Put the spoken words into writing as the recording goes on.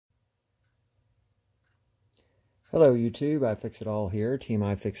Hello YouTube, iFixItAll here, Team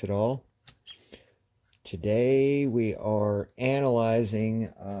iFixItAll. Today we are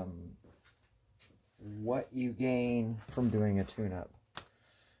analyzing what you gain from doing a tune-up.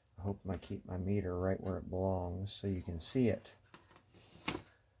 I hope I keep my meter right where it belongs so you can see it.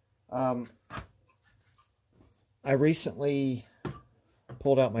 I recently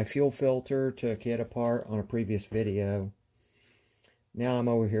pulled out my fuel filter, took it apart on a previous video. Now I'm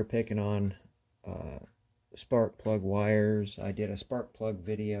over here picking on spark plug wires. I did a spark plug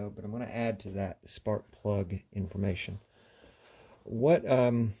video, but I'm going to add to that spark plug information. What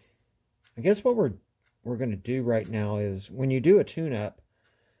I guess what we're going to do right now is, when you do a tune-up,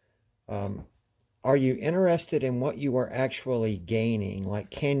 are you interested in what you are actually gaining? Like,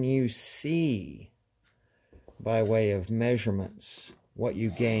 can you see by way of measurements what you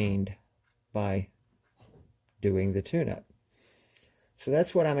gained by doing the tune-up? So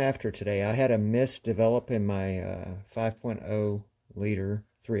that's what I'm after today. I had a miss develop in my 5.0 liter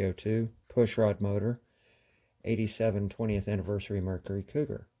 302 pushrod motor, 87 20th anniversary Mercury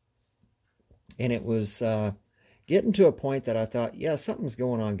Cougar. And it was getting to a point that I thought, yeah, something's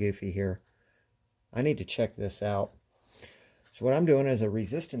going on goofy here. I need to check this out. So what I'm doing is a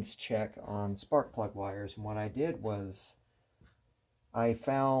resistance check on spark plug wires. And what I did was I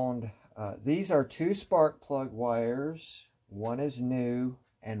found these are two spark plug wires. One is new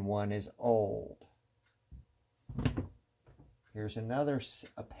and one is old. Here's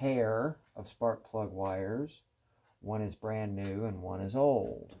a pair of spark plug wires. One is brand new and one is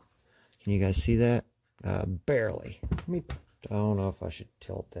old. Can you guys see that? Barely. I don't know if I should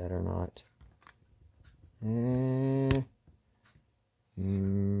tilt that or not.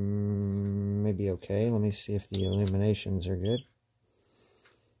 Maybe okay. Let me see if the illuminations are good.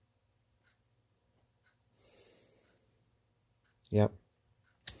 Yep.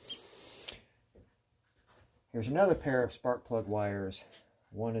 Here's another pair of spark plug wires.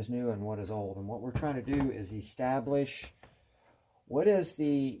 One is new and one is old. And what we're trying to do is establish what is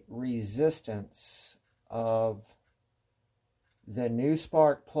the resistance of the new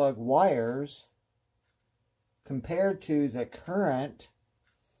spark plug wires compared to the current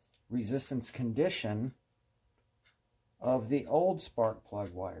resistance condition of the old spark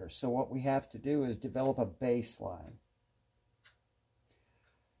plug wires. So what we have to do is develop a baseline.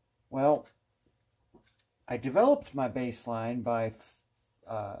 Well, I developed my baseline by,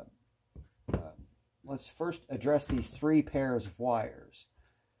 let's first address these three pairs of wires.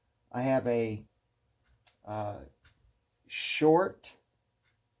 I have a short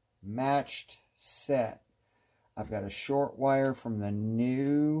matched set. I've got a short wire from the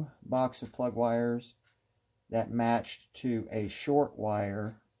new box of plug wires that matched to a short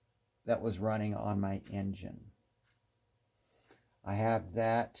wire that was running on my engine. I have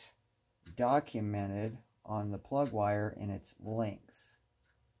that documented on the plug wire in its length.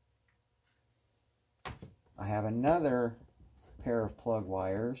 I have another pair of plug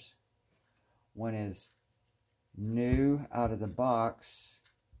wires. One is new out of the box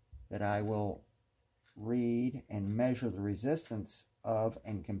that I will read and measure the resistance of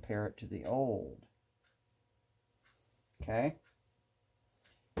and compare it to the old. Okay?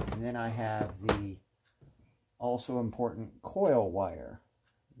 And then I have the also important coil wire.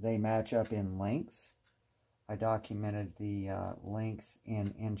 They match up in length. I documented the length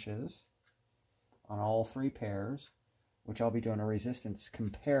in inches on all three pairs, which I'll be doing a resistance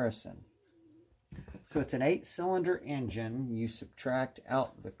comparison. So it's an 8-cylinder engine. You subtract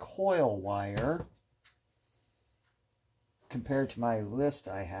out the coil wire compared to my list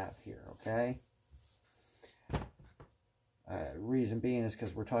I have here, okay? Reason being is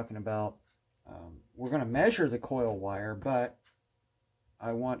because we're talking about, we're going to measure the coil wire, but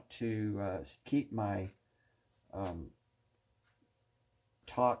I want to keep my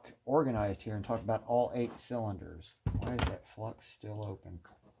talk organized here and talk about all 8 cylinders. Why is that flux still open?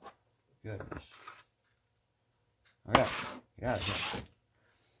 Goodness. Okay, got it.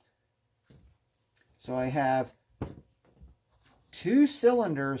 So I have 2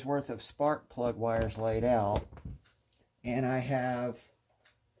 cylinders worth of spark plug wires laid out, and I have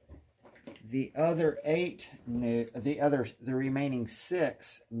the other 8 new, the remaining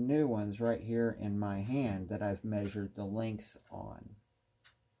 6 new ones right here in my hand that I've measured the length on.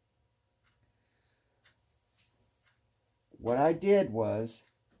 What I did was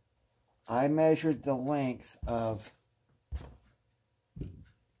I measured the length of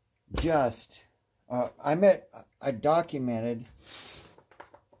just I documented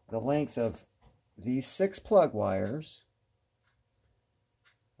the length of these 6 plug wires.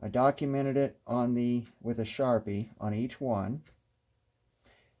 I documented it on with a Sharpie on each one.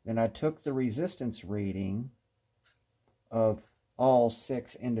 Then I took the resistance reading of all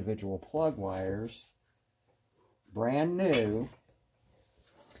 6 individual plug wires, brand new.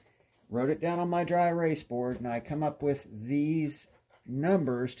 Wrote it down on my dry erase board, and I come up with these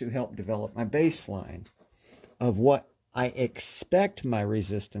numbers to help develop my baseline of what I expect my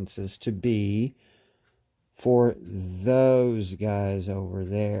resistances to be for those guys over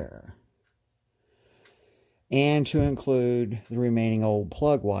there, and to include the remaining old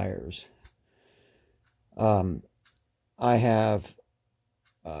plug wires. I have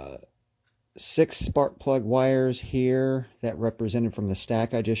 6 spark plug wires here that represented from the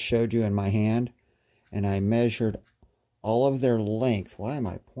stack I just showed you in my hand, and I measured all of their length. Why am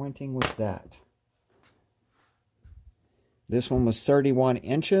I pointing with that? This one was 31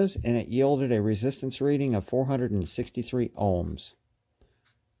 inches, and it yielded a resistance reading of 463 ohms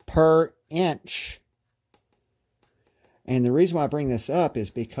per inch. And the reason why I bring this up is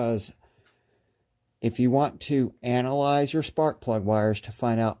because if you want to analyze your spark plug wires to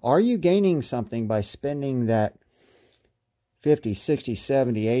find out, are you gaining something by spending that $50, $60,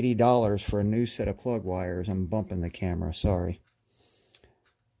 $70, $80 for a new set of plug wires? I'm bumping the camera, sorry.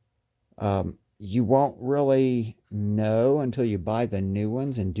 You won't really know until you buy the new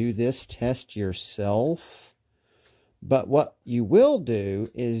ones and do this test yourself. But what you will do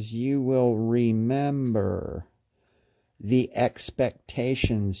is you will remember the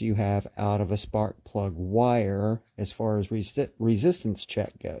expectations you have out of a spark plug wire as far as resistance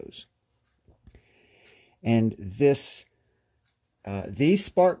check goes. And these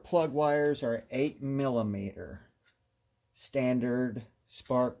spark plug wires are 8mm standard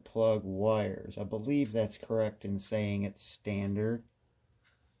spark plug wires. I believe that's correct in saying it's standard.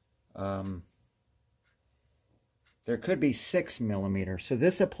 There could be 6mm, so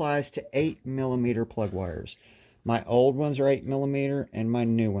this applies to 8mm plug wires. My old ones are 8mm and my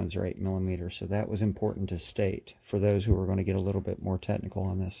new ones are 8mm, so that was important to state for those who are going to get a little bit more technical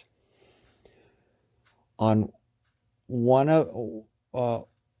on this. On one of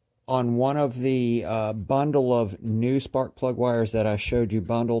the bundle of new spark plug wires that I showed you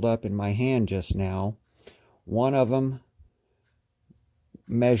bundled up in my hand just now, one of them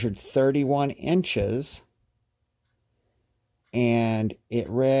measured 31 inches, and it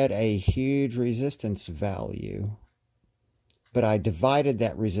read a huge resistance value. But I divided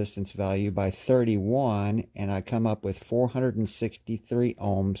that resistance value by 31, and I come up with 463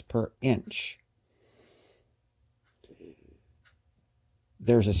 ohms per inch.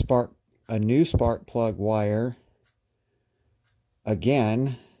 There's a new spark plug wire,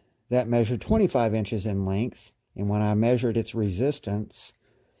 again, that measured 25 inches in length, and when I measured its resistance,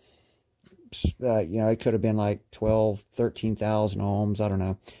 it could have been like 13,000 ohms. I don't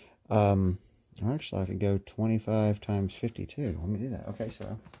know. Actually, I could go 25 times 52. Let me do that. Okay,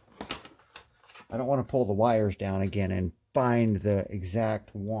 so I don't want to pull the wires down again and find the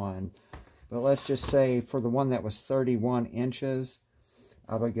exact one. But let's just say for the one that was 31 inches,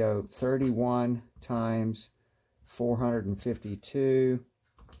 I would go 31 times 452.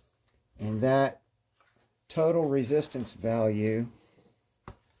 And that total resistance value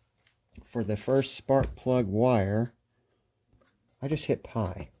for the first spark plug wire, I just hit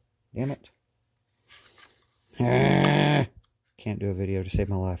pi. Damn it. Can't do a video to save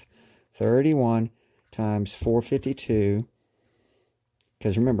my life. 31 times 452,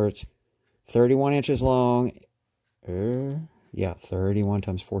 because remember, it's 31 inches long. Yeah, 31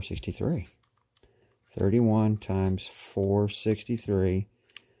 times 463. 31 times 463.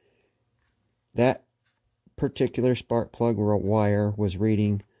 That particular spark plug wire was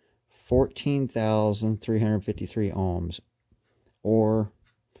reading 14,353 ohms, or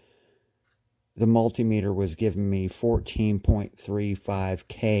the multimeter was giving me 14.35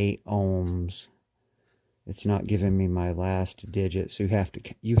 K ohms. It's not giving me my last digit, so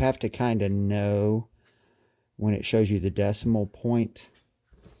you have to kind of know when it shows you the decimal point.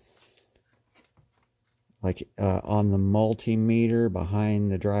 Like on the multimeter behind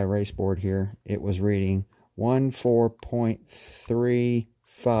the dry erase board here, it was reading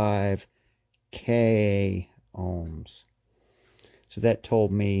 14.35 K ohms. So that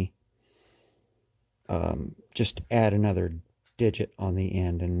told me just add another digit on the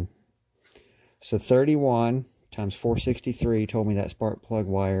end. And so 31 times 463 told me that spark plug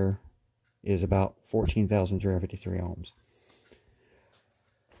wire is about 14,353 ohms.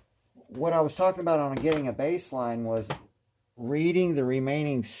 What I was talking about on getting a baseline was reading the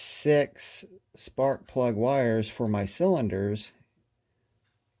remaining 6 spark plug wires for my cylinders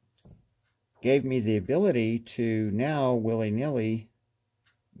gave me the ability to now willy-nilly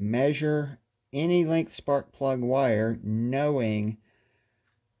measure any length spark plug wire, knowing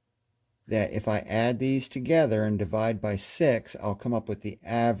that if I add these together and divide by 6, I'll come up with the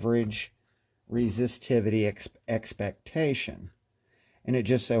average resistivity expectation. And it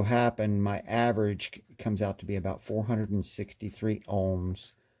just so happened my average comes out to be about 463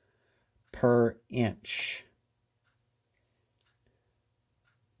 ohms per inch,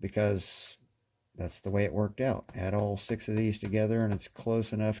 because that's the way it worked out. Add all 6 of these together and it's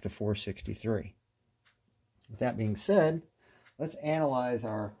close enough to 463. With that being said, let's analyze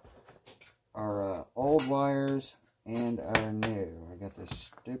our old wires and our new. I got this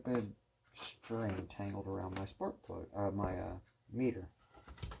stupid string tangled around my spark plug, my meter.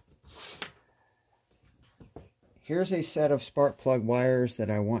 Here's a set of spark plug wires that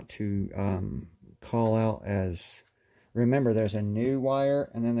I want to call out as, remember there's a new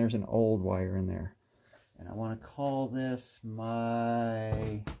wire and then there's an old wire in there. And I want to call this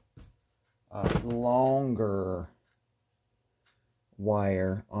my longer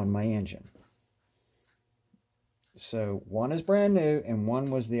wire on my engine. So one is brand new and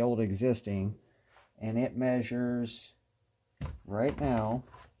one was the old existing, and it measures right now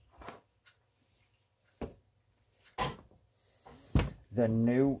the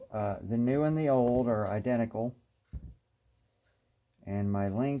new and the old are identical, and my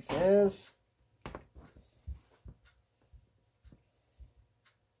length is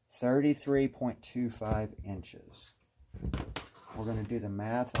 33.25 inches. We're going to do the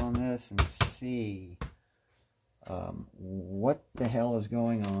math on this and see what the hell is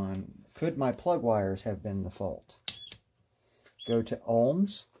going on. Could my plug wires have been the fault? Go to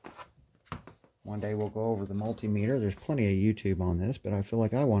ohms. One day we'll go over the multimeter. There's plenty of YouTube on this, but I feel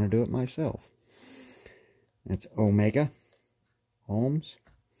like I want to do it myself. It's omega, ohms.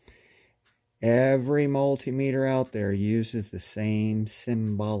 Every multimeter out there uses the same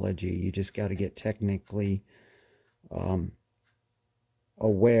symbology. You just got to get technically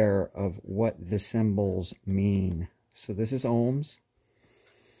aware of what the symbols mean. So this is ohms,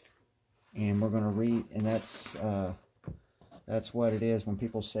 and we're going to read, and that's what it is when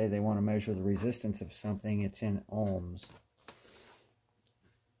people say they want to measure the resistance of something. It's in ohms.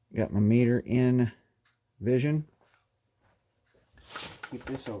 Got my meter in vision. Keep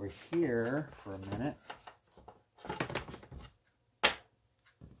this over here for a minute.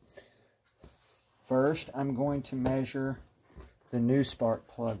 First, I'm going to measure the new spark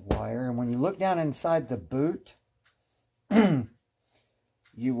plug wire. And when you look down inside the boot,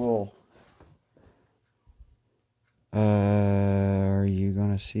 you will... are you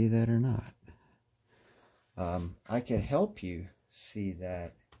going to see that or not? I could help you see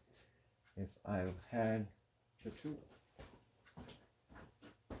that if I had the tool.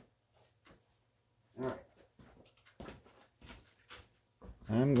 Alright.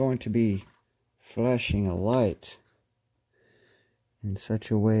 I'm going to be flashing a light in such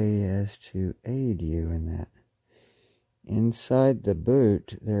a way as to aid you in that. Inside the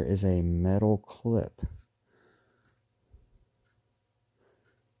boot, there is a metal clip.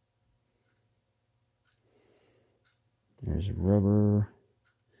 There's rubber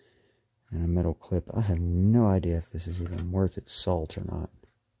and a metal clip. I have no idea if this is even worth its salt or not.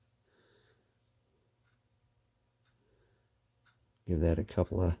 Give that a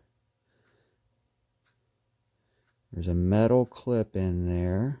couple of... There's a metal clip in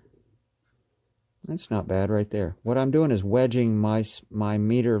there. That's not bad right there. What I'm doing is wedging my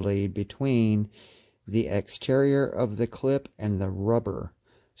meter lead between the exterior of the clip and the rubber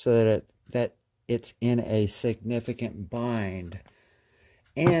so that it's in a significant bind.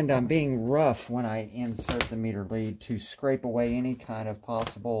 And I'm being rough when I insert the meter lead to scrape away any kind of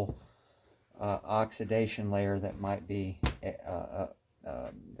possible oxidation layer that might be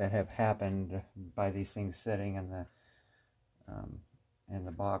that have happened by these things sitting in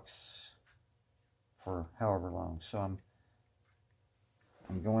the box for however long. So I'm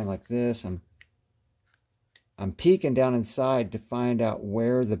going like this. I'm peeking down inside to find out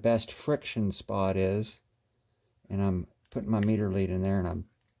where the best friction spot is, and I'm putting my meter lead in there and I'm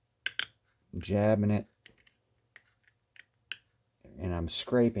jabbing it, and I'm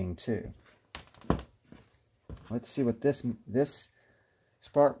scraping too. Let's see what this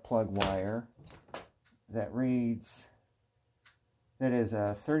spark plug wire that reads, that is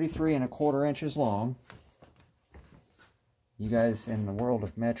 33¼ inches long. You guys in the world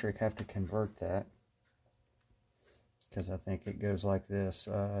of metric have to convert that, because I think it goes like this,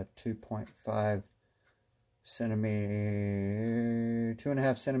 2.5 centimeter,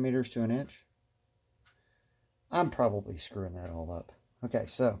 2.5 centimeters to an inch. I'm probably screwing that all up. Okay,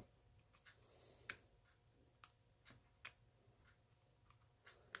 so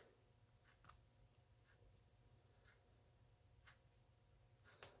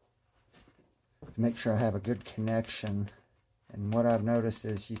to make sure I have a good connection. And what I've noticed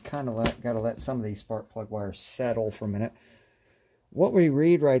is you kind of got to let some of these spark plug wires settle for a minute. What we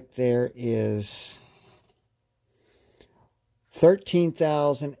read right there is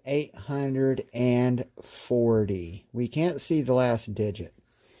 13,840. We can't see the last digit.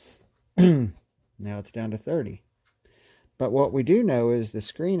 Now it's down to 30. But what we do know is the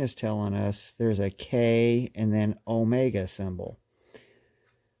screen is telling us there's a K and then omega symbol.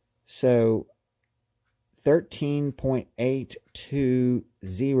 So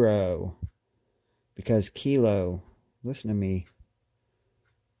 13.820, because kilo, listen to me,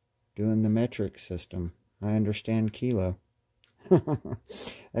 doing the metric system. I understand kilo.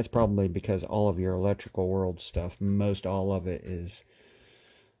 That's probably because all of your electrical world stuff, most all of it is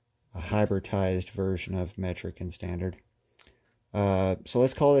a hybridized version of metric and standard. So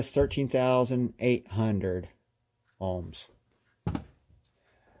let's call this 13,800 ohms.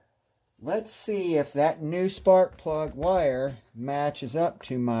 Let's see if that new spark plug wire matches up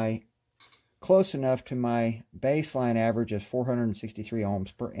to my, close enough to my baseline average of 463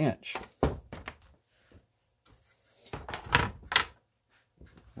 ohms per inch.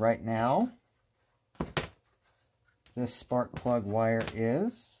 Right now, this spark plug wire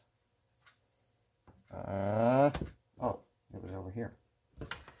is, oh, it was over here,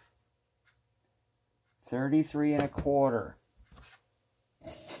 33 1/4.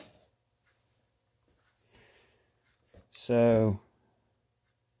 So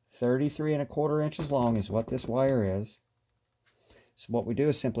 33 1/4 inches long is what this wire is. So what we do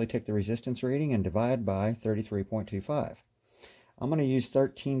is simply take the resistance reading and divide by 33.25. I'm going to use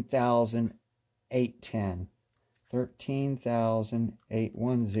 13,810.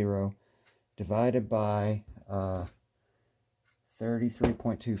 13,810 divided by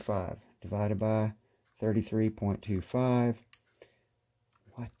 33.25. Divided by 33.25.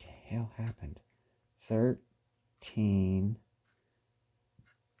 What the hell happened?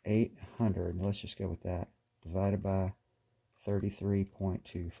 13,800. Let's just go with that. Divided by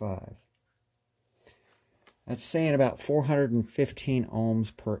 33.25. That's saying about 415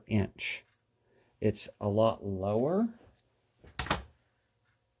 ohms per inch. It's a lot lower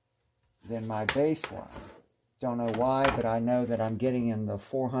than my baseline. Don't know why, but I know that I'm getting in the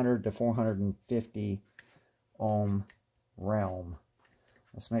 400 to 450 ohm realm.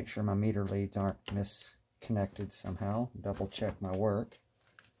 Let's make sure my meter leads aren't misconnected somehow. Double check my work.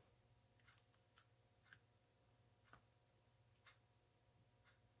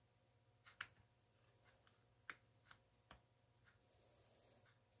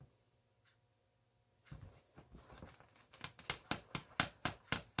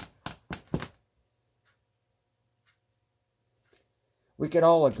 We could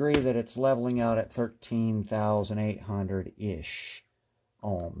all agree that it's leveling out at 13,800-ish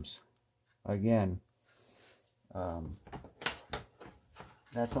ohms. Again,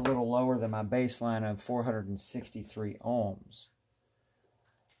 that's a little lower than my baseline of 463 ohms.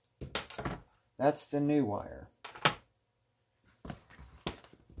 That's the new wire.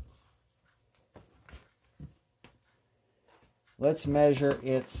 Let's measure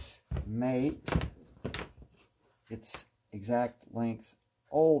its mate, its exact length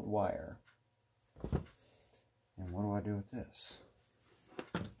old wire. And what do I do with this?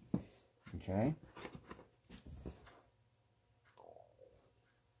 Okay.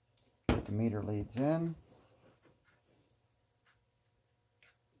 Get the meter leads in.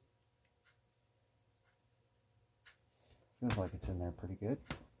 Feels like it's in there pretty good.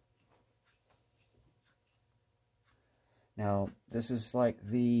 Now, this is like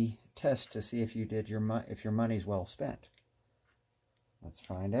the test to see if you did if your money's well spent. Let's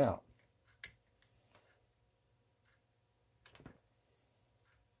find out.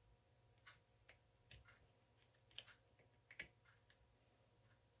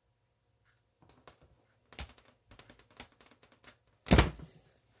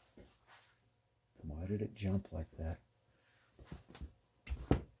 Why did it jump like that?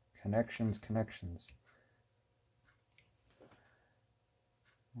 Connections, connections.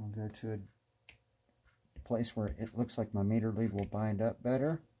 I'll go to a place where it looks like my meter lead will bind up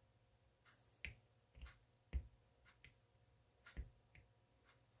better.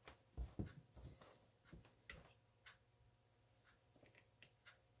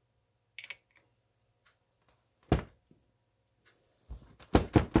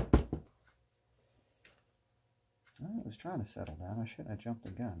 Well, it was trying to settle down. I shouldn't have jumped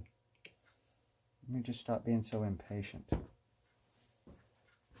the gun. Let me just stop being so impatient.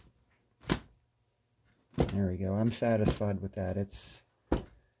 There we go. I'm satisfied with that. It's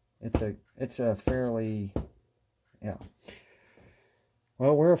a fairly, yeah.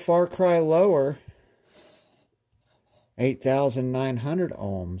 Well, we're a far cry lower. 8,900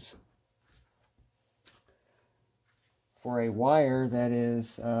 ohms. For a wire that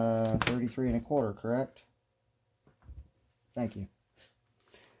is 33 1/4, correct? Thank you.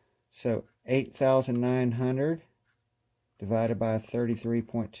 So 8,900 divided by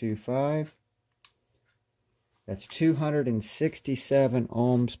 33.25. That's 267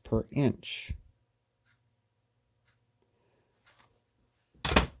 ohms per inch.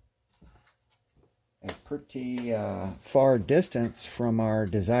 A pretty far distance from our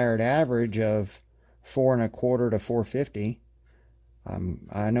desired average of 4 1/4 to 450.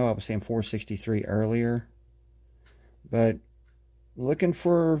 I know I was saying 463 earlier, but looking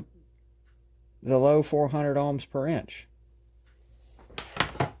for the low 400 ohms per inch.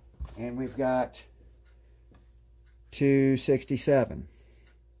 And we've got 267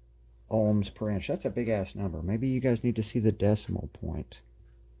 ohms per inch. That's a big ass number. Maybe you guys need to see the decimal point.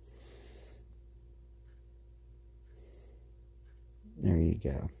 There you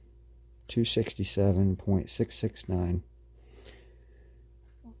go. 267.669.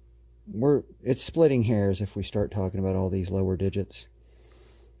 It's splitting hairs if we start talking about all these lower digits.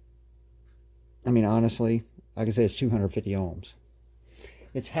 I mean, honestly, I can say it's 250 ohms.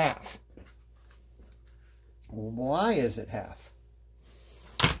 It's half. Why is it half?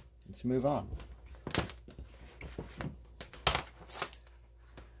 Let's move on.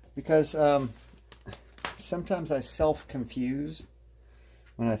 Because sometimes I self-confuse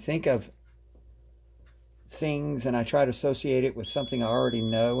when I think of things and I try to associate it with something I already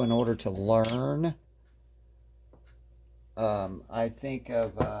know in order to learn. I think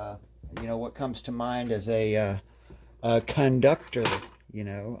of, you know, what comes to mind as a conductor, you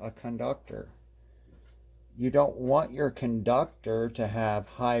know, a conductor. You don't want your conductor to have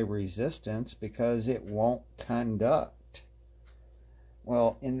high resistance because it won't conduct.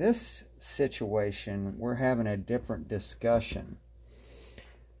 Well, in this situation, we're having a different discussion.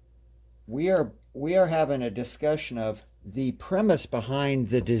 We are having a discussion of the premise behind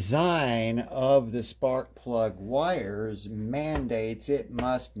the design of the spark plug wires mandates it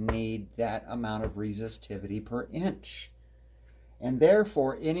must need that amount of resistivity per inch. And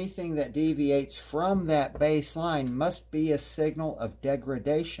therefore, anything that deviates from that baseline must be a signal of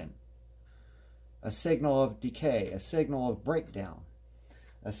degradation, a signal of decay, a signal of breakdown,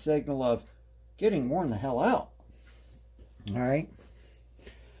 a signal of getting worn the hell out. All right?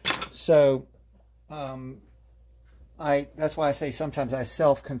 So, that's why I say sometimes I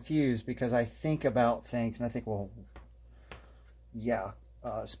self-confuse, because I think about things and I think, well, yeah,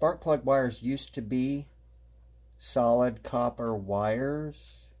 spark plug wires used to be solid copper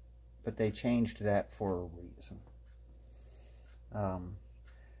wires, but they changed that for a reason.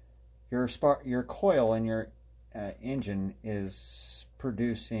 Your coil in your engine is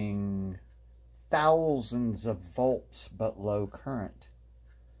producing thousands of volts but low current.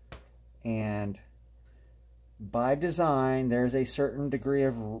 And by design, there's a certain degree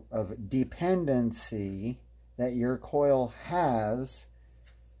of dependency that your coil has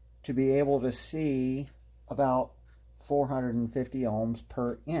to be able to see about 450 ohms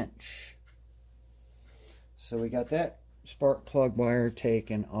per inch. So we got that spark plug wire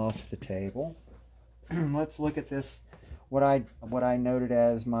taken off the table. Let's look at this, what I noted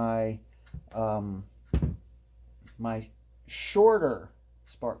as my my shorter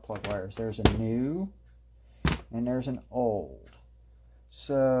spark plug wires. There's a new and there's an old.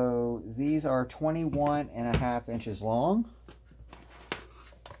 So these are 21.5 inches long.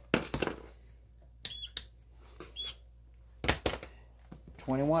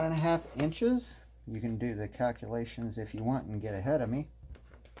 21.5 inches. You can do the calculations if you want and get ahead of me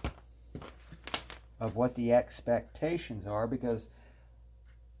of what the expectations are, because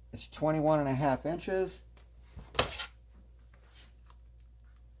it's 21.5 inches.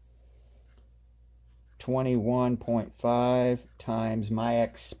 21.5 times my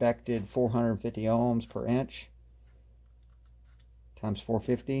expected 450 ohms per inch times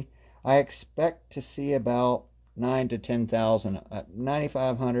 450. I expect to see about 9 to 10,000,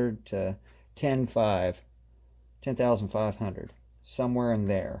 9,500 to 10,500, somewhere in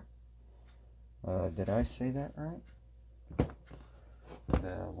there. Did I say that right?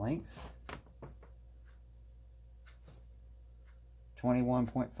 The length?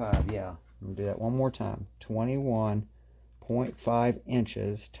 21.5, yeah. I'm going to do that one more time. 21.5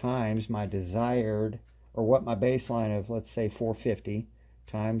 inches times my desired, or what my baseline of, let's say 450,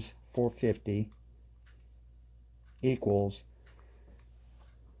 times 450 equals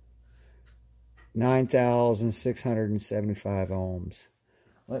 9,675 ohms.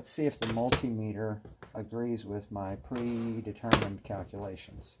 Let's see if the multimeter agrees with my predetermined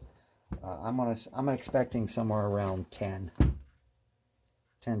calculations. I'm expecting somewhere around 10,000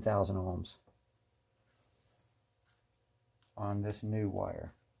 ohms on this new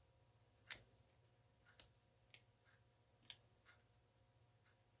wire.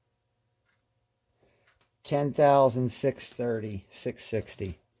 10,630,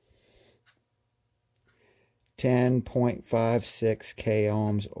 660. 10.56 k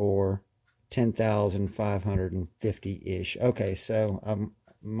ohms, or 10,550-ish. Okay, so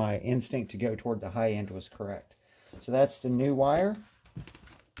my instinct to go toward the high end was correct. So that's the new wire.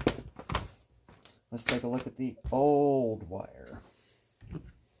 Let's take a look at the old wire.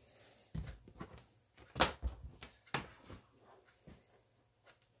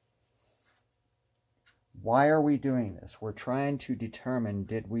 Why are we doing this? We're trying to determine,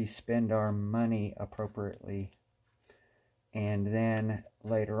 did we spend our money appropriately? And then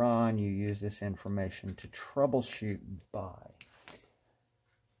later on, you use this information to troubleshoot by.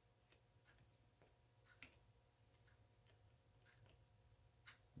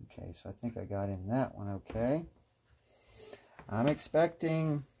 Okay, so I think I got in that one okay. I'm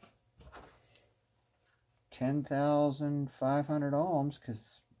expecting 10,500 ohms because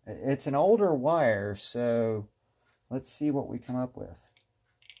it's an older wire, so let's see what we come up with.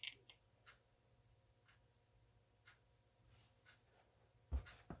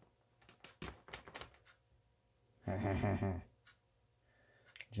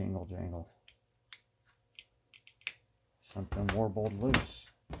 Jingle, jangle. Something warbled loose.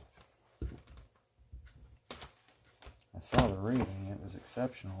 I saw the reading. It was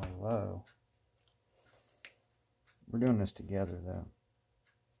exceptionally low. We're doing this together, though.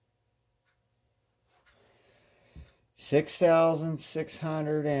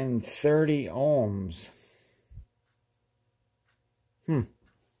 6,630 ohms. And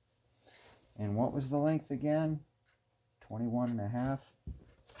what was the length again? 21.5.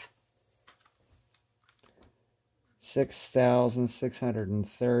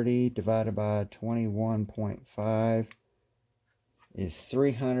 6,630 divided by 21.5 is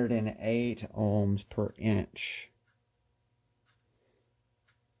 308 ohms per inch.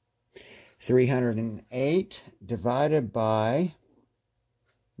 308 divided by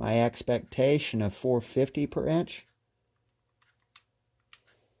my expectation of 450 per inch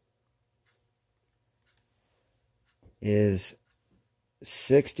is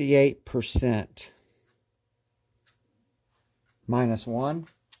 68%. Minus 1.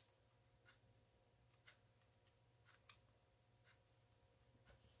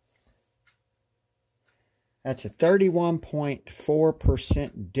 That's a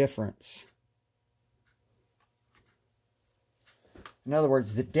 31.4% difference. In other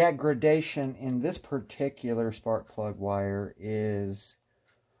words, the degradation in this particular spark plug wire is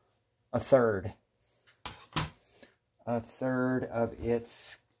a third. A third of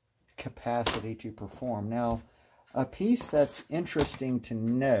its capacity to perform. Now, a piece that's interesting to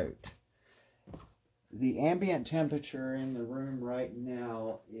note, the ambient temperature in the room right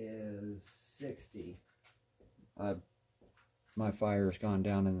now is 60. My fire's gone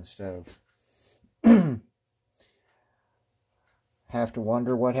down in the stove. Have to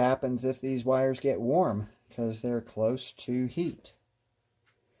wonder what happens if these wires get warm, because they're close to heat.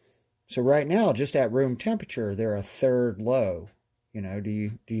 So right now, just at room temperature, they're a third low. You know, do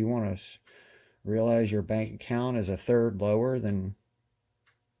you want to realize your bank account is a third lower than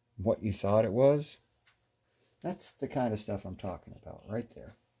what you thought it was? That's the kind of stuff I'm talking about right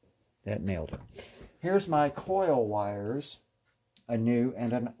there. That nailed it. Here's my coil wires, a new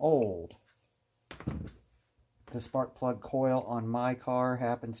and an old. The spark plug coil on my car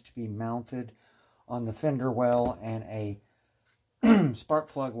happens to be mounted on the fender well, and a spark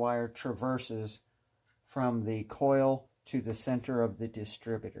plug wire traverses from the coil to the center of the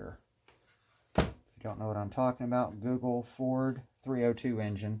distributor. If you don't know what I'm talking about, Google Ford 302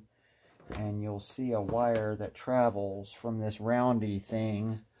 engine, and you'll see a wire that travels from this roundy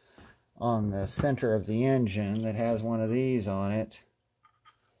thing on the center of the engine that has one of these on it,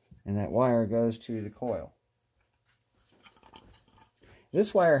 and that wire goes to the coil.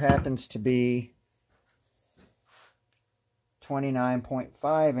 This wire happens to be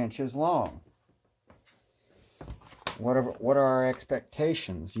 29.5 inches long. What are our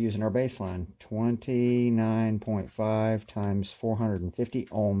expectations using our baseline? 29.5 times 450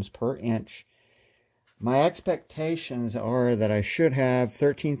 ohms per inch. My expectations are that I should have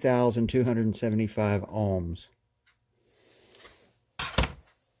 13,275 ohms.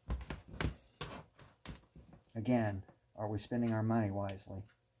 Again, are we spending our money wisely?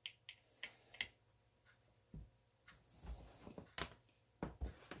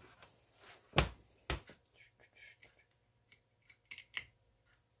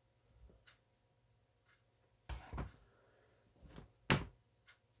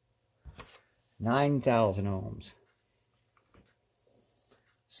 9,000 ohms.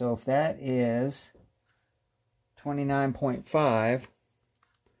 So if that is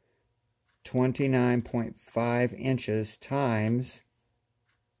 29.5 inches times,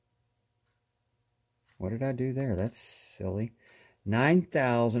 what did I do there? That's silly.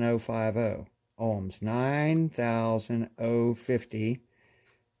 9,050 ohms. 9,050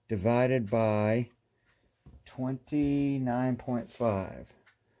 divided by 29.5.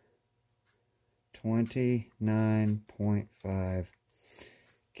 29.5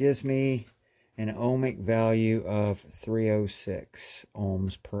 gives me an ohmic value of 306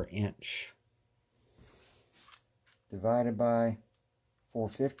 ohms per inch. Divided by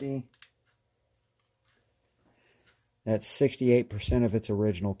 450. That's 68% of its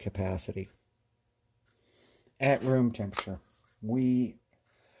original capacity. At room temperature. We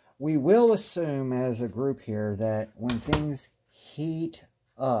will assume as a group here that when things heat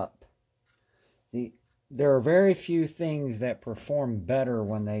up, there are very few things that perform better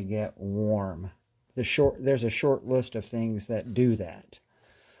when they get warm. There's a short list of things that do that.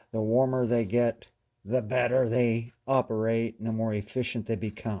 The warmer they get, the better they operate and the more efficient they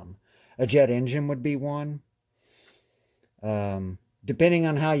become. A jet engine would be one. Depending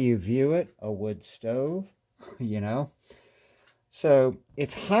on how you view it, a wood stove, you know. So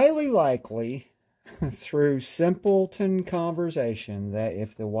it's highly likely through simpleton conversation that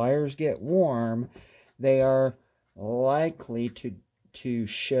if the wires get warm, they are likely to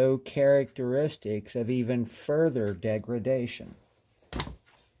show characteristics of even further degradation.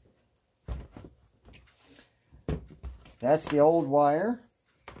 That's the old wire.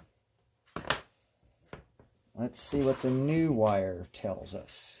 Let's see what the new wire tells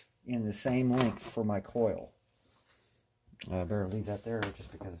us in the same length for my coil. I better leave that there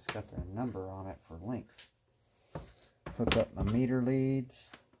just because it's got the number on it for length. Hook up my meter leads.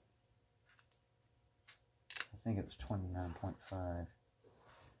 I think it was 29.5.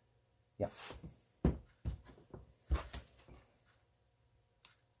 Yep.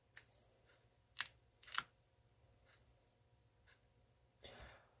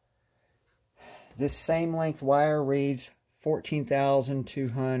 This same length wire reads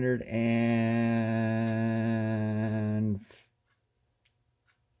 14,200 and...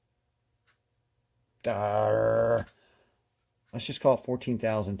 let's just call it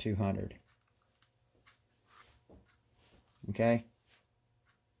 14,200. Okay?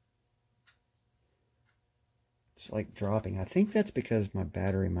 It's like dropping. I think that's because my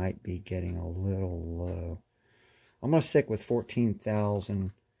battery might be getting a little low. I'm going to stick with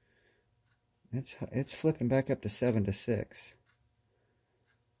 14,000. It's flipping back up to 7 to 6.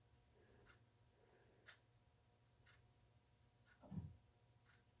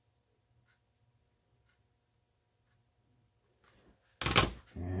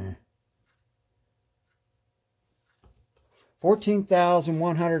 Yeah.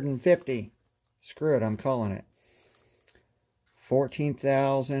 14,150. Screw it, I'm calling it.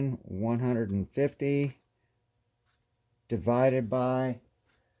 14,150 divided by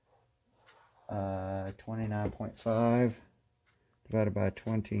 29.5 divided by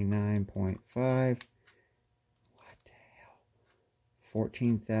 29.5. What the hell?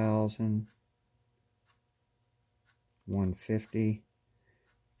 14,150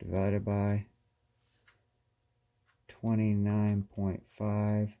 divided by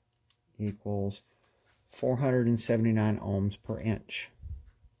 29.5 equals 479 ohms per inch.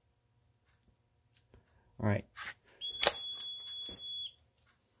 All right.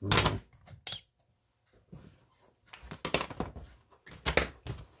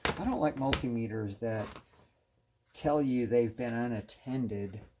 I don't like multimeters that tell you they've been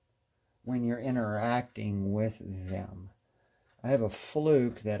unattended when you're interacting with them. I have a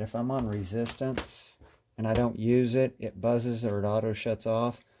fluke that if I'm on resistance and I don't use it, it buzzes or it auto shuts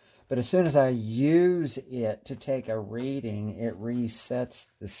off. But as soon as I use it to take a reading, it resets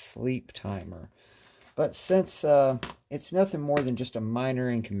the sleep timer. But since it's nothing more than just a minor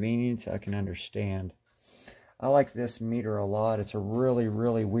inconvenience, I can understand. I like this meter a lot. It's a really,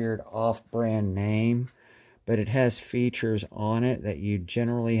 really weird off-brand name, but it has features on it that you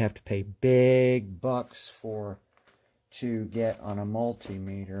generally have to pay big bucks for to get on a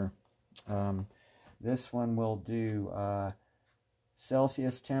multimeter. This one will do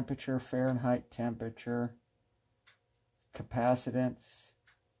Celsius temperature, Fahrenheit temperature, capacitance,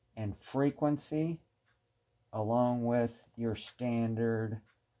 and frequency, along with your standard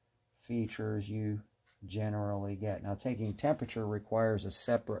features you generally get. Now, taking temperature requires a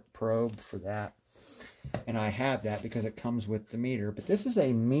separate probe for that, and I have that because it comes with the meter. But this is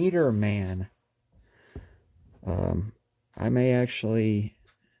a Meter Man. I may actually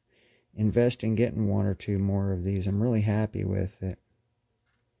invest in getting one or two more of these. I'm really happy with it.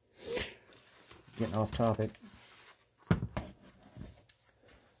 Getting off topic.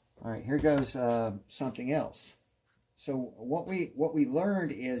 All right, here goes something else. So what we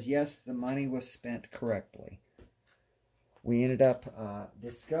learned is, yes, the money was spent correctly. We ended up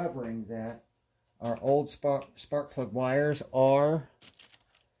discovering that our old spark plug wires are,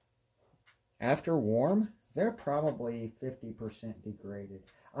 after warm, they're probably 50% degraded.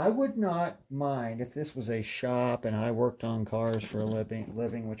 I would not mind if this was a shop and I worked on cars for a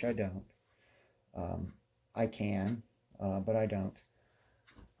living, which I don't. I can, but I don't.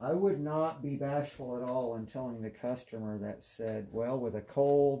 I would not be bashful at all in telling the customer that said, well, with a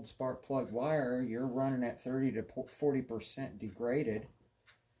cold spark plug wire, you're running at 30 to 40% degraded.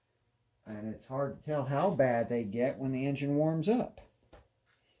 And it's hard to tell how bad they get when the engine warms up.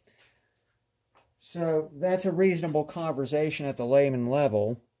 So that's a reasonable conversation at the layman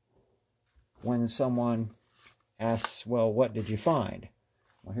level when someone asks, well, what did you find?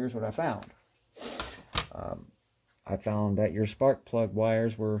 Well, here's what I found. I found that your spark plug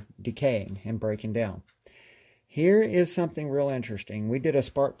wires were decaying and breaking down. Here is something real interesting. We did a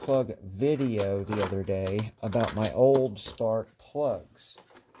spark plug video the other day about my old spark plugs.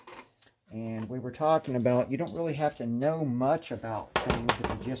 And we were talking about, you don't really have to know much about things if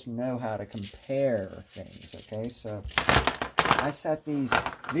you just know how to compare things, okay? So I set these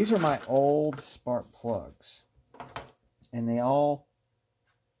are my old spark plugs. And they all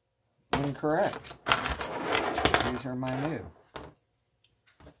incorrect. These are my new.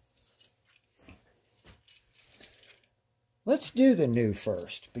 Let's do the new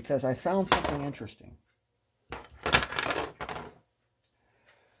first, because I found something interesting.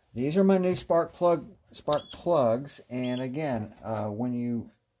 These are my new spark plugs, and again, when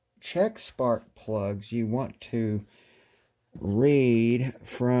you check spark plugs, you want to read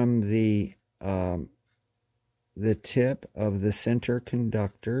from the tip of the center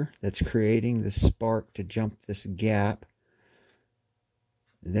conductor that's creating the spark to jump this gap.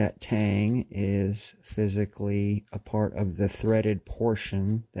 That tang is physically a part of the threaded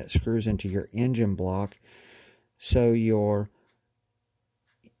portion that screws into your engine block. So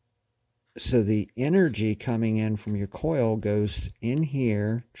the energy coming in from your coil goes in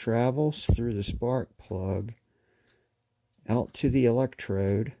here, travels through the spark plug, out to the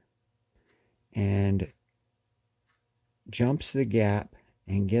electrode, and jumps the gap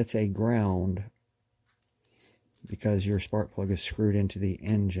and gets a ground because your spark plug is screwed into the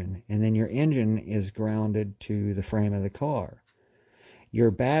engine. And then your engine is grounded to the frame of the car.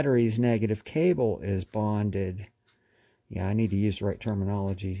 Your battery's negative cable is bonded. Yeah, I need to use the right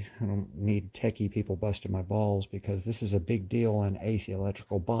terminology. I don't need techie people busting my balls, because this is a big deal in AC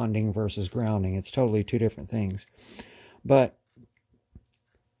electrical bonding versus grounding. It's totally two different things. But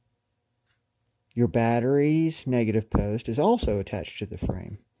your battery's negative post is also attached to the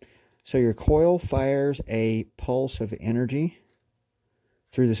frame. So your coil fires a pulse of energy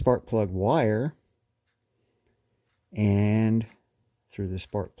through the spark plug wire and through the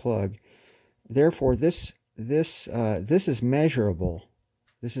spark plug. Therefore, this is measurable.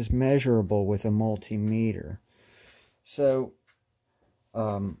 This is measurable with a multimeter. So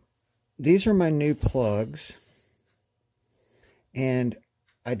these are my new plugs, and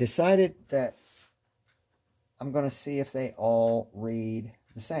I decided that I'm going to see if they all read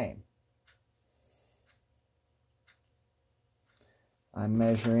the same. I'm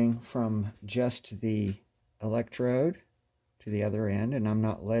measuring from just the electrode to the other end, and I'm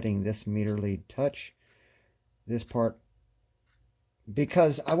not letting this meter lead touch this part,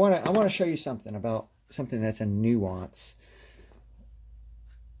 because I want to show you something about something that's a nuance.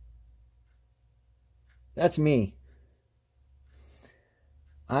 That's me.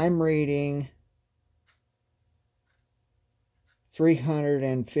 I'm reading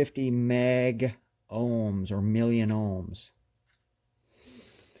 350 meg ohms or million ohms.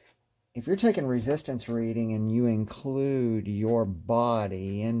 If you're taking resistance reading and you include your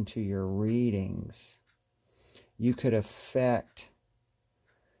body into your readings, you could affect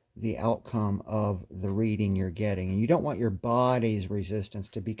the outcome of the reading you're getting. And you don't want your body's resistance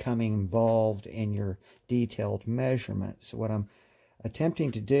to become involved in your detailed measurements. So what I'm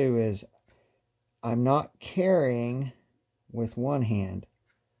attempting to do is, I'm not carrying with one hand,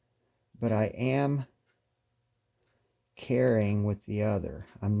 but I am carrying with the other.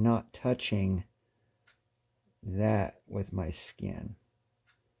 I'm not touching that with my skin.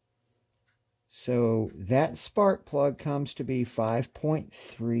 So that spark plug comes to be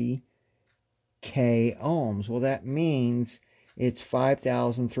 5.3 K ohms. Well, that means it's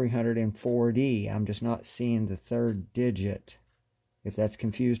 5,304D. I'm just not seeing the third digit if that's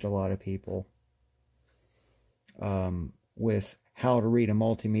confused a lot of people with how to read a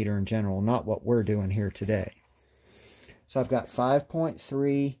multimeter in general, not what we're doing here today. So I've got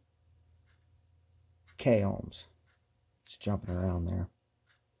 5.3 K ohms. It's jumping around there.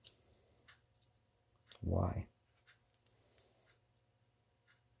 Why?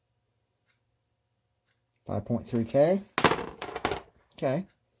 5.3 K. Okay.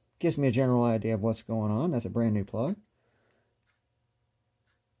 Gives me a general idea of what's going on. That's a brand new plug.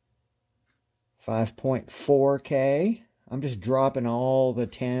 5.4 K. I'm just dropping all the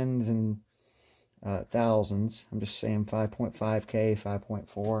tens and thousands. I'm just saying 5.5 K,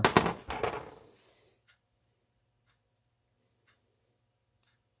 5.4.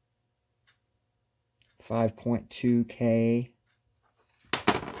 5.2 K.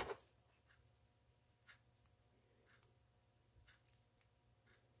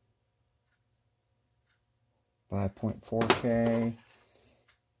 5.4 K.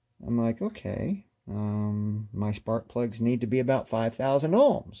 I'm like, okay, my spark plugs need to be about 5,000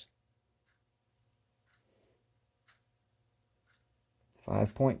 ohms.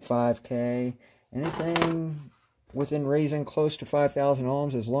 5.5 K. Anything within reason close to 5,000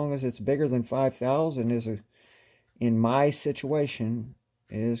 ohms, as long as it's bigger than 5,000, is in my situation,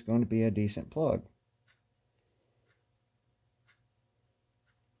 is going to be a decent plug.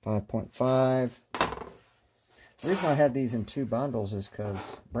 5.5. The reason I had these in two bundles is because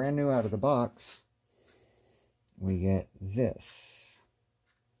brand new out of the box, we get this.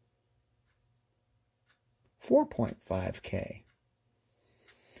 4.5 K.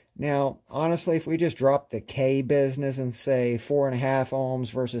 Now, honestly, if we just drop the K business and say 4.5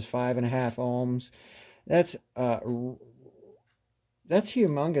 ohms versus 5.5 ohms, that's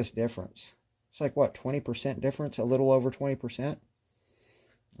humongous difference. It's like, what, 20% difference? A little over 20%?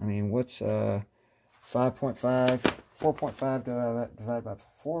 I mean, what's 5.5, 4.5 divided by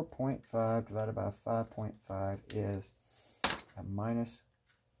 4.5 divided by 5.5 is a minus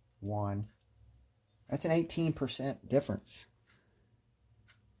 1. That's an 18% difference.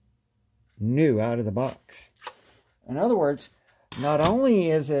 New out of the box. In other words, not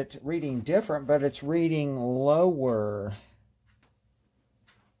only is it reading different, but it's reading lower.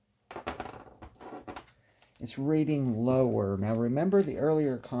 It's reading lower. Now remember the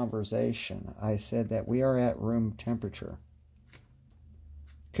earlier conversation. I said that we are at room temperature.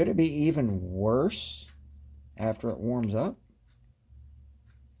 Could it be even worse after it warms up?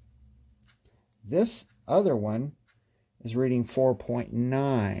 This other one is reading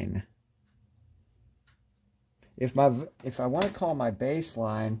 4.9. If I want to call my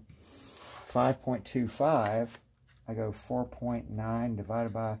baseline 5.25, I go 4.9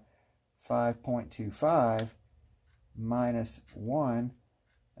 divided by 5.25 minus 1.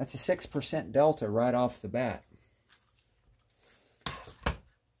 That's a 6% delta right off the bat.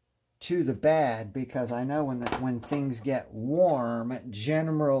 To the bad, because I know when things get warm,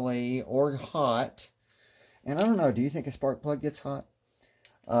 generally, or hot, and I don't know, do you think a spark plug gets hot?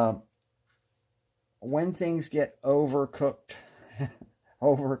 When things get overcooked,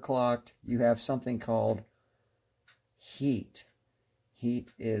 overclocked, you have something called heat. Heat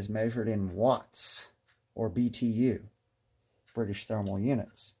is measured in watts, or BTU, British thermal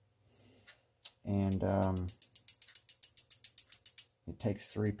units. And it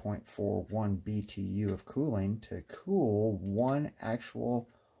takes 3.41 BTU of cooling to cool 1 actual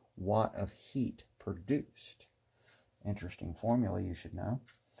watt of heat produced. Interesting formula, you should know.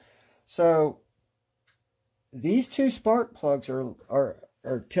 So these two spark plugs are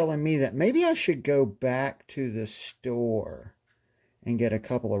telling me that maybe I should go back to the store and get a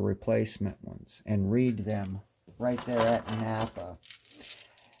couple of replacement ones and read them right there at Napa.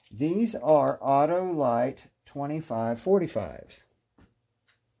 These are Autolite 2545s.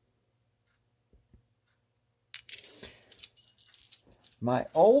 My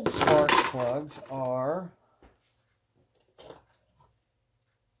old spark plugs are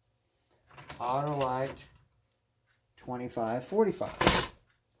Autolite 2545.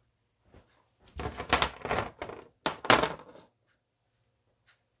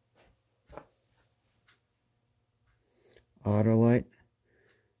 Autolite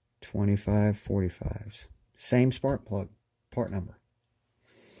 2545s. Same spark plug, part number.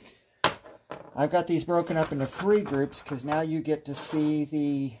 I've got these broken up into 3 groups because now you get to see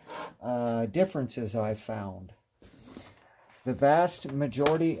the differences I've found. The vast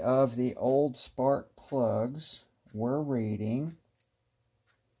majority of the old spark plugs were reading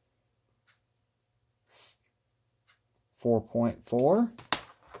 4.4,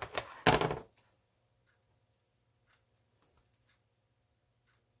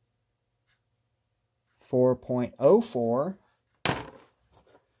 4.04,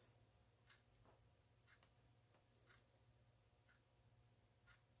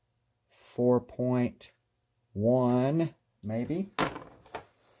 4.1 maybe.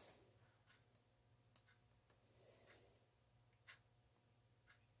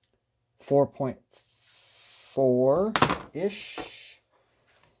 4.4-ish.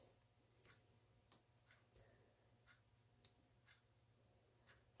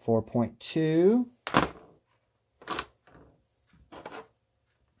 4.2.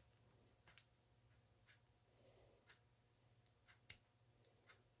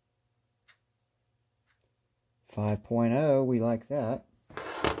 5.0, we like that.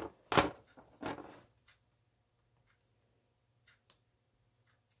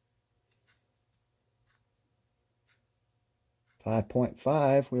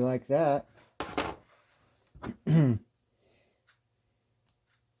 5.5, we like that.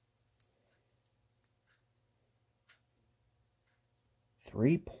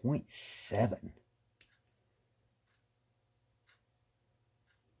 3.7.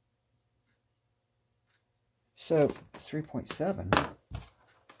 So 3.7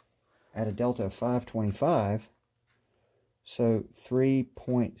 at a delta of 525. So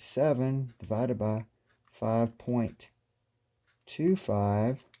 3.7 divided by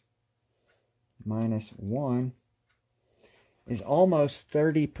 5.25 minus 1 is almost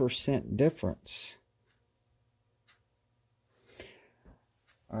 30% difference.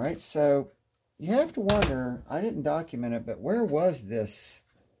 All right, so you have to wonder, I didn't document it, but where was this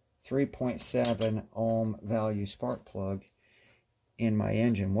 3.7 ohm value spark plug in my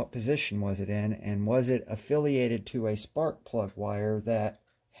engine? What position was it in? And was it affiliated to a spark plug wire that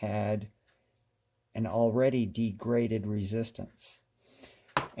had an already degraded resistance?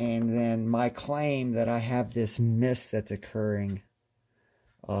 And then my claim that I have this miss that's occurring.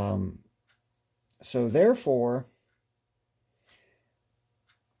 So therefore,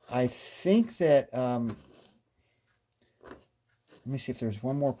 I think that, let me see if there's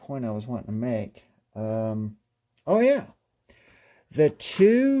one more point I was wanting to make. Oh yeah, the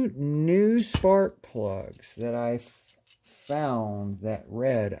two new spark plugs that I found that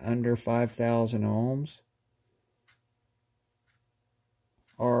read under 5,000 ohms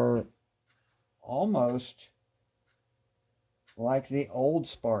are almost like the old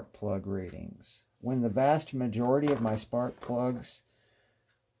spark plug readings, when the vast majority of my spark plugs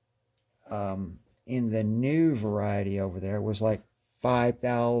in the new variety over there was like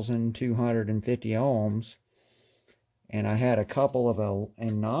 5,250 ohms, and I had a couple of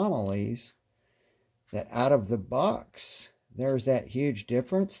anomalies that out of the box there's that huge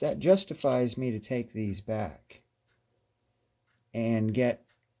difference. That justifies me to take these back and get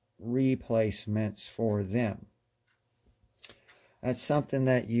replacements for them. That's something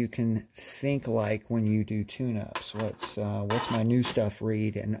that you can think like when you do tune-ups. What's my new stuff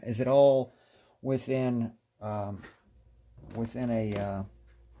read, and is it all within a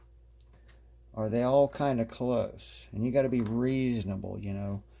are they all kind of close? And you got to be reasonable, you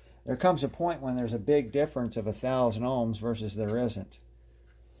know. There comes a point when there's a big difference of 1,000 ohms versus there isn't.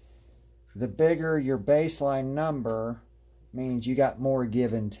 The bigger your baseline number means you got more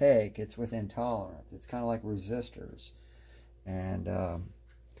give and take. It's within tolerance. It's kind of like resistors. And,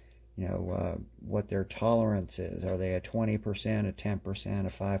 you know, what their tolerance is. Are they a 20%, a 10%, a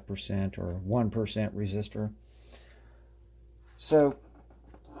 5%, or 1% resistor? So,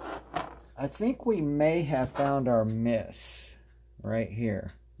 I think we may have found our miss right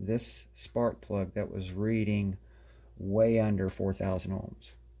here. This spark plug that was reading way under 4,000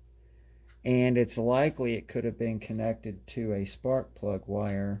 ohms. And it's likely it could have been connected to a spark plug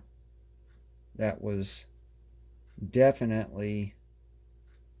wire that was definitely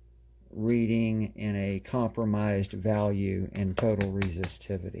reading in a compromised value in total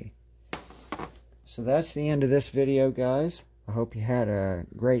resistivity. So that's the end of this video, guys. I hope you had a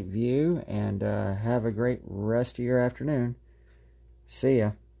great view, and have a great rest of your afternoon. See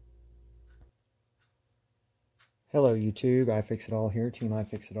ya. Hello YouTube, iFixItAll here, Team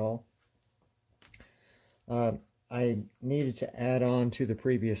iFixItAll. I needed to add on to the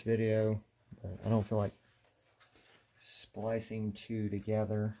previous video. I don't feel like splicing two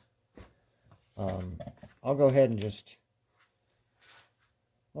together. I'll go ahead and just,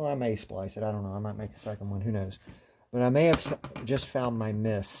 well, I may splice it. I don't know. I might make a second one. Who knows? But I may have just found my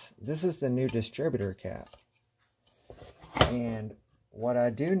miss. This is the new distributor cap. And what I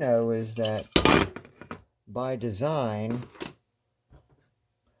do know is that by design,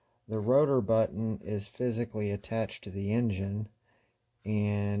 the rotor button is physically attached to the engine,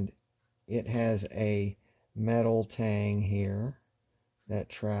 and it has a metal tang here that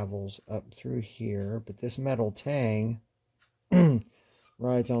travels up through here. But this metal tang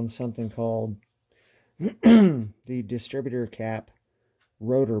rides on something called the distributor cap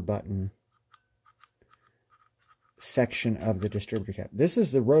rotor button. section of the distributor cap. This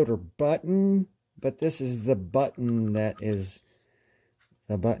is the rotor button, but this is the button that is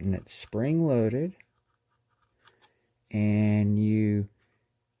the button that's spring loaded, and you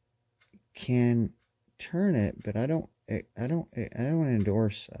can turn it, but I don't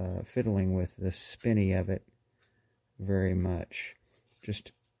endorse fiddling with the spinny of it very much.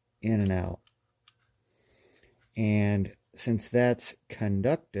 Just in and out. And since that's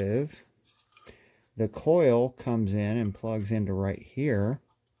conductive, the coil comes in and plugs into right here,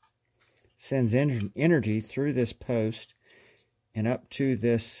 sends energy through this post and up to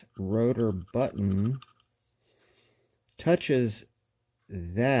this rotor button, touches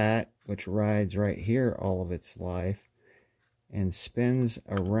that, which rides right here all of its life, and spins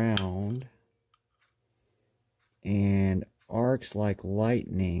around and arcs like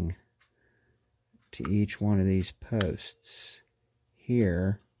lightning to each one of these posts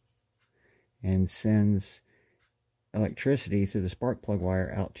here, and sends electricity through the spark plug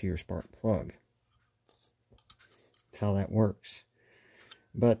wire out to your spark plug. That's how that works.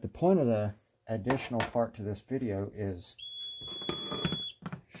 But the point of the additional part to this video is...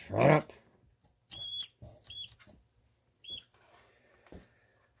 Shut up!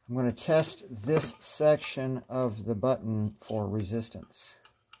 I'm going to test this section of the button for resistance.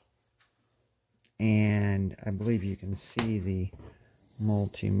 And I believe you can see the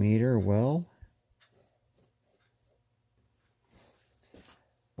multimeter well.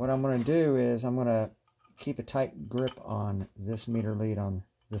 What I'm going to do is I'm going to keep a tight grip on this meter lead on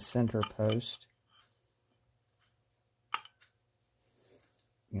the center post.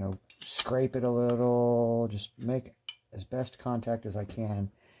 You know, scrape it a little, just make as best contact as I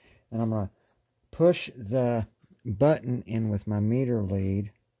can. And I'm going to push the button in with my meter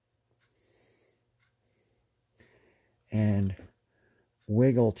lead and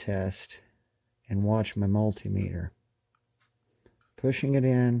wiggle test and watch my multimeter. Pushing it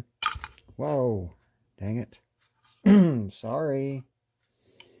in. Whoa, dang it. Sorry.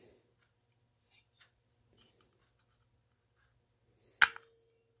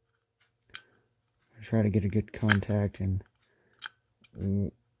 Try to get a good contact and...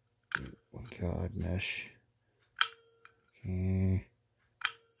 Oh, goodness. Okay.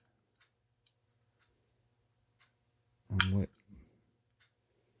 What?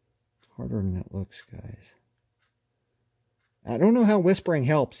 Harder than it looks, guys. I don't know how whispering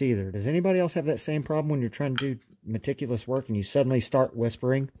helps either. Does anybody else have that same problem when you're trying to do meticulous work and you suddenly start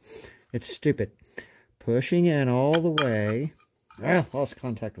whispering? It's stupid. Pushing in all the way. Ah, lost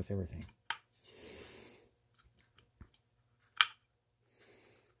contact with everything.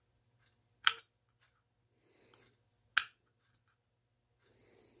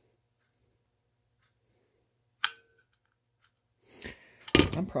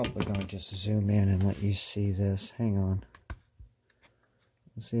 I'm probably going to just zoom in and let you see this. Hang on.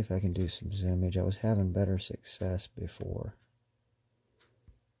 Let's see if I can do some zoomage. I was having better success before.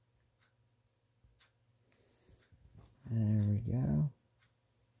 There we go.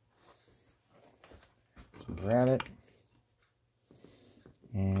 Grab it.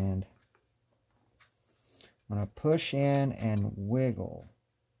 And I'm going to push in and wiggle.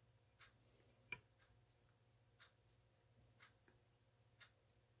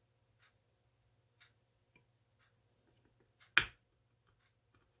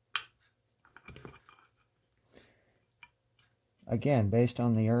 Again, based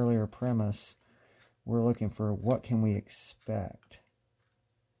on the earlier premise, we're looking for what can we expect.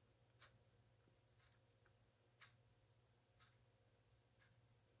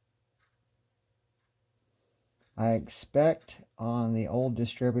 I expect on the old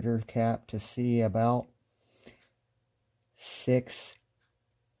distributor cap to see about 6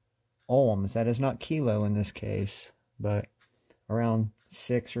 ohms. That is not kilo in this case, but around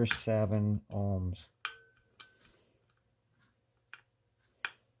 6 or 7 ohms.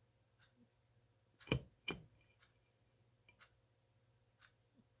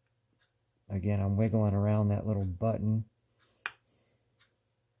 Again, I'm wiggling around that little button.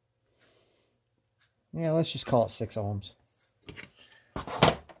 Yeah, let's just call it 6 ohms.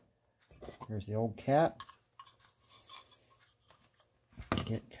 Here's the old cap.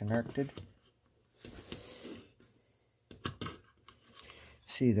 Get connected.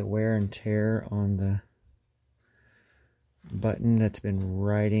 See the wear and tear on the button that's been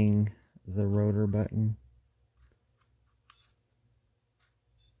riding the rotor button.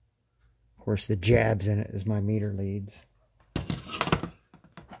 Of course, the jabs in it is my meter leads.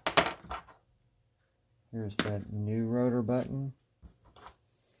 Here's that new rotor button.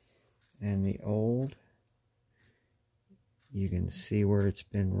 And the old. You can see where it's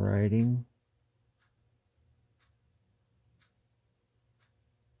been riding.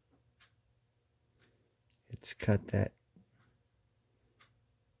 it's cut that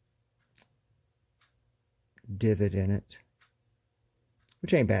divot in it,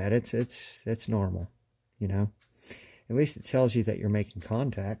 which ain't bad. It's normal, you know. At least it tells you that you're making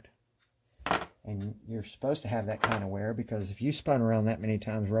contact, and you're supposed to have that kind of wear, because if you spun around that many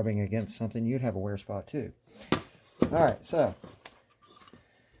times rubbing against something, you'd have a wear spot too. All right, so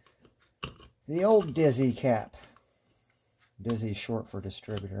the old Dizzy cap. Dizzy is short for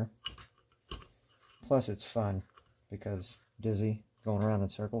distributor. Plus it's fun because dizzy, going around in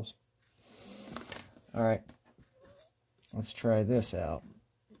circles. All right, let's try this out.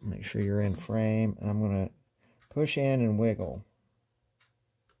 Make sure you're in frame, and I'm going to push in and wiggle.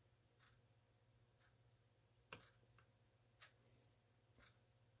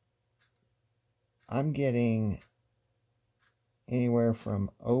 I'm getting anywhere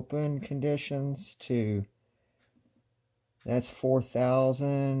from open conditions to, that's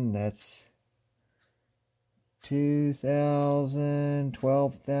 4,000, that's 2,000,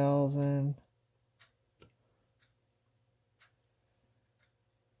 12,000.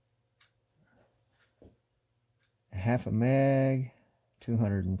 Half a meg,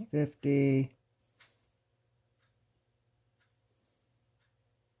 250.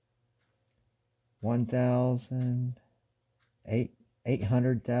 1,000,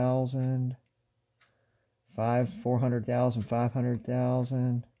 800,000, 400,000,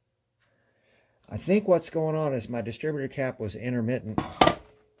 500,000. I think what's going on is my distributor cap was intermittent.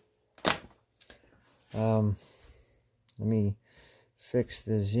 Let me fix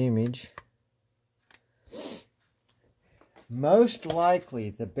the zoomage. Most likely,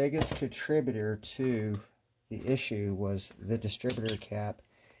 the biggest contributor to the issue was the distributor cap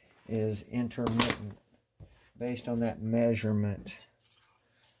is intermittent based on that measurement.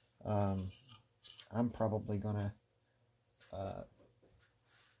 I'm probably going to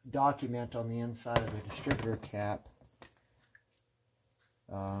document on the inside of the distributor cap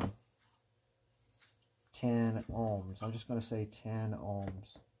 10 ohms. I'm just going to say 10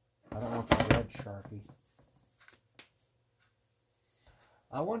 ohms. I don't want the red Sharpie.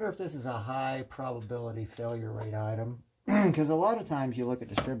 I wonder if this is a high probability failure rate item. Because a lot of times you look at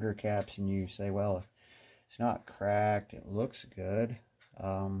distributor caps and you say, well, it's not cracked, it looks good.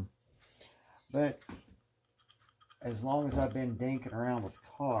 But as long as I've been dinking around with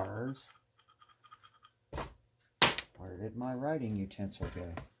cars, where did my writing utensil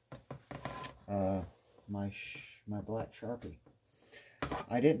go? My black Sharpie.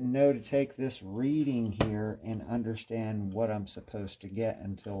 I didn't know to take this reading here and understand what I'm supposed to get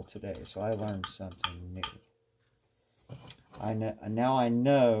until today. So I learned something new. Now I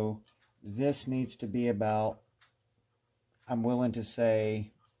know this needs to be about, I'm willing to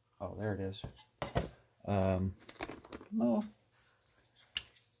say, oh, there it is. Well,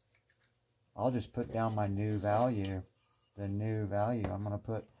 I'll just put down my new value. The new value, I'm going to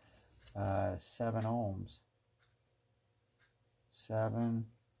put 7 ohms. 7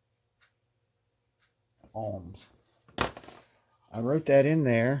 ohms. I wrote that in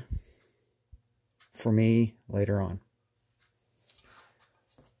there for me later on.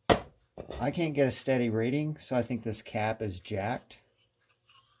 I can't get a steady reading, so I think this cap is jacked.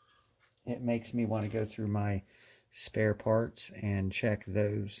 It makes me want to go through my spare parts and check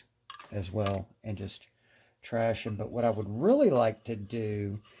those as well and just trash them. But what I would really like to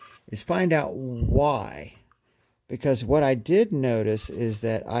do is find out why. Because what I did notice is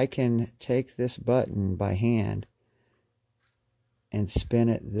that I can take this button by hand and spin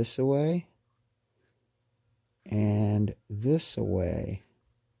it this way and this way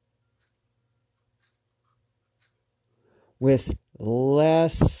with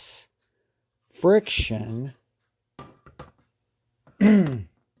less friction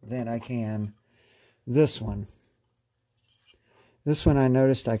than I can this one. This one I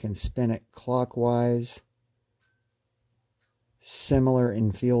noticed I can spin it clockwise, similar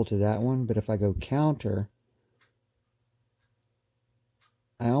in feel to that one, but if I go counter,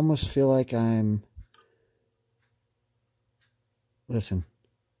 I almost feel like I'm, listen,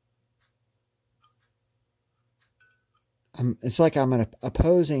 it's like I'm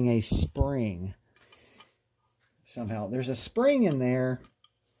opposing a spring somehow. There's a spring in there.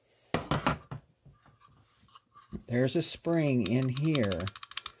 There's a spring in here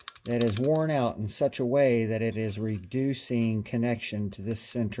that is worn out in such a way that it is reducing connection to this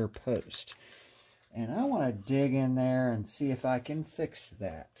center post. And I want to dig in there and see if I can fix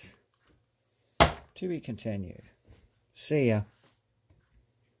that. To be continued. See ya.